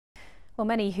Well,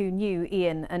 many who knew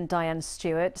Ian and Diane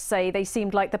Stewart say they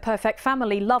seemed like the perfect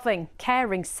family, loving,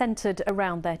 caring, centred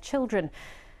around their children.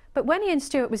 But when Ian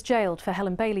Stewart was jailed for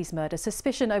Helen Bailey's murder,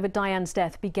 suspicion over Diane's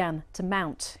death began to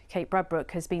mount. Kate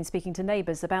Bradbrook has been speaking to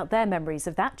neighbours about their memories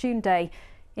of that June day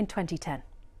in 2010.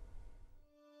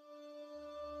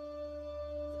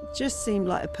 Just seemed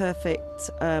like a perfect,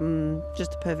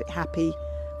 just a perfect happy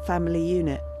family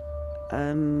unit.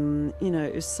 You know,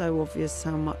 it was so obvious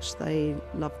how much they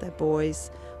loved their boys,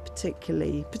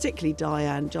 particularly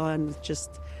Diane. Diane was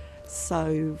just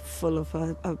so full of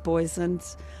her boys, and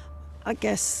I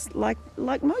guess like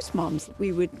most mums,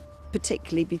 we would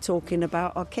particularly be talking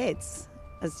about our kids,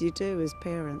 as you do as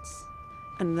parents.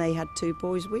 And they had 2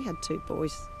 boys, we had 2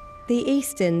 boys. The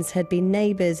Eastons had been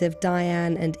neighbours of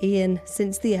Diane and Ian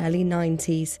since the early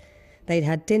 90s. They'd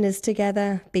had dinners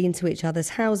together, been to each other's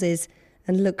houses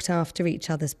and looked after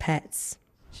each other's pets.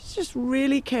 She's just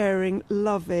really caring,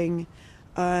 loving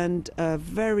and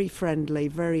very friendly,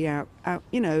 very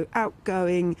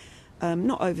outgoing,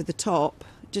 not over the top,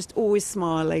 just always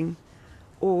smiling,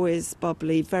 always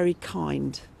bubbly, very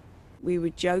kind. We were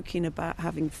joking about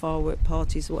having firework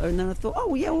parties or whatever, and then I thought,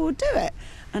 oh yeah, we'll do it.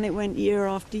 And it went year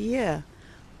after year.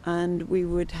 And we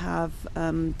would have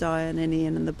Diane and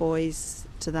Ian and the boys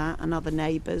to that, and other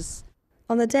neighbours.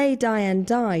 On the day Diane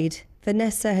died,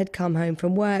 Vanessa had come home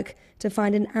from work to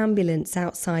find an ambulance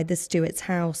outside the Stewart's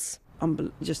house.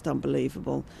 Just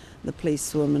unbelievable. The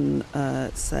policewoman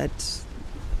said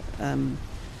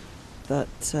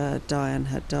that Diane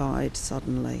had died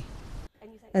suddenly.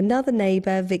 Another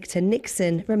neighbour, Victor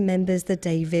Nixon, remembers the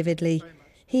day vividly.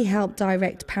 He helped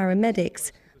direct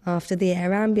paramedics after the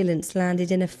air ambulance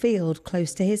landed in a field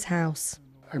close to his house.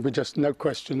 We just, no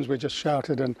questions, we just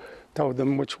shouted and told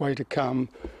them which way to come,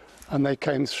 and they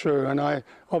came through, and I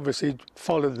obviously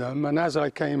followed them, and as I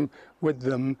came with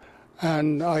them,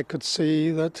 and I could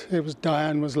see that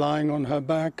Diane was lying on her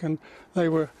back and they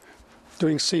were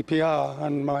doing CPR,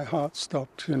 and my heart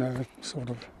stopped, you know, sort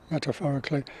of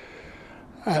metaphorically,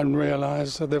 and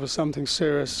realised that there was something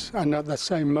serious. And at the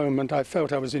same moment I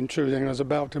felt I was intruding. I was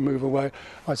about to move away.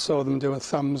 I saw them do a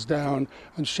thumbs down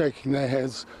and shaking their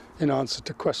heads in answer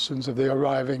to questions of the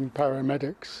arriving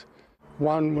paramedics.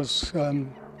 One was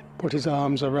put his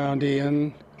arms around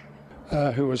Ian,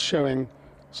 who was showing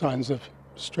signs of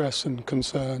stress and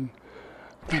concern.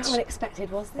 How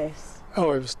unexpected was this? Oh,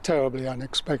 it was terribly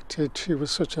unexpected. She was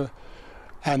such a...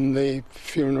 And the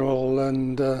funeral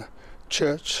and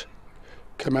church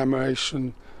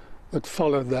commemoration that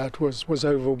followed that was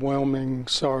overwhelming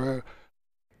sorrow.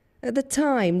 At the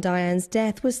time, Diane's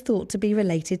death was thought to be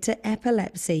related to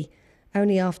epilepsy.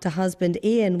 Only after husband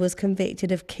Ian was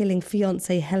convicted of killing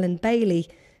fiancée Helen Bailey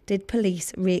did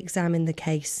police re-examine the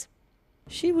case.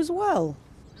 She was well.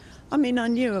 I mean, I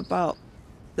knew about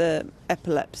the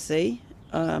epilepsy,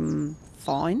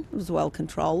 fine, it was well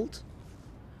controlled.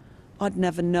 I'd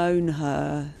never known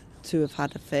her to have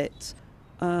had a fit.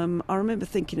 I remember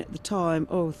thinking at the time,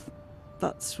 oh,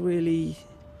 that's really,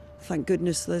 thank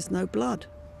goodness there's no blood.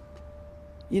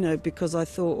 You know, because I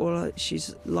thought, well,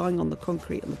 she's lying on the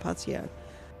concrete on the patio.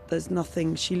 There's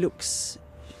nothing, she looks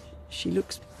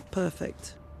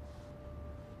perfect.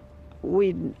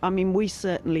 We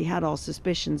certainly had our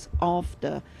suspicions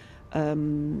after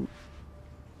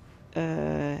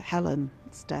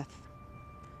Helen's death.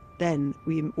 Then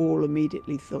we all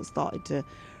immediately started to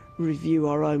review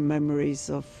our own memories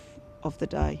of the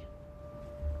day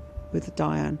with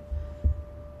Diane,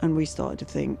 and we started to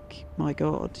think, my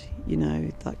God, you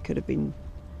know, that could have been,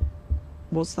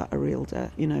 was that a real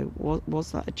death? You know,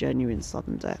 was that a genuine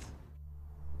sudden death?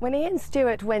 When Ian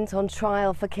Stewart went on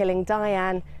trial for killing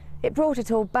Diane, it brought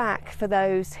it all back for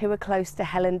those who were close to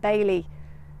Helen Bailey.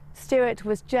 Stewart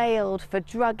was jailed for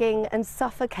drugging and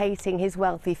suffocating his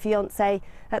wealthy fiancée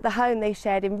at the home they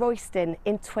shared in Royston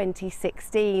in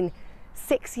 2016,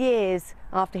 6 years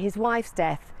after his wife's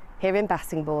death here in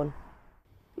Bassingbourn.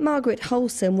 Margaret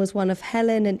Holson was one of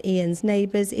Helen and Ian's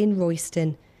neighbours in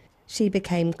Royston. She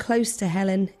became close to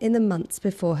Helen in the months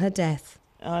before her death.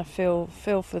 I feel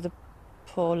for the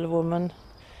poor woman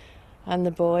and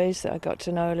the boys that I got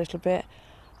to know a little bit.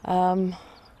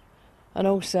 And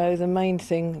also the main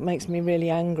thing makes me really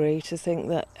angry to think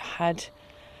that had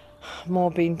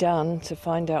more been done to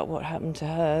find out what happened to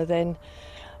her, then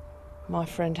my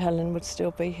friend Helen would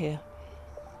still be here.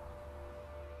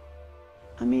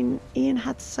 I mean, Ian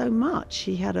had so much.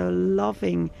 He had a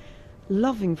loving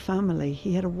family.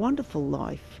 He had a wonderful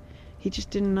life. He just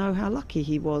didn't know how lucky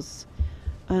he was.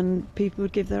 And people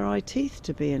would give their eye teeth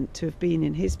to have been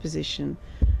in his position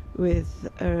with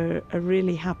a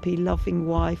really happy, loving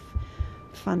wife,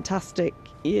 fantastic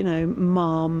you know,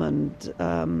 mum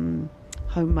and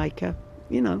homemaker.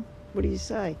 You know, what do you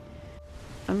say?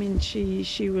 I mean,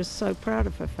 she was so proud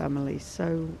of her family,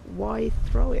 so why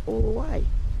throw it all away?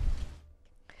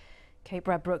 Kate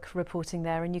Bradbrook reporting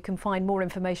there, and you can find more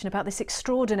information about this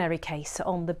extraordinary case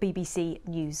on the BBC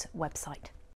News website.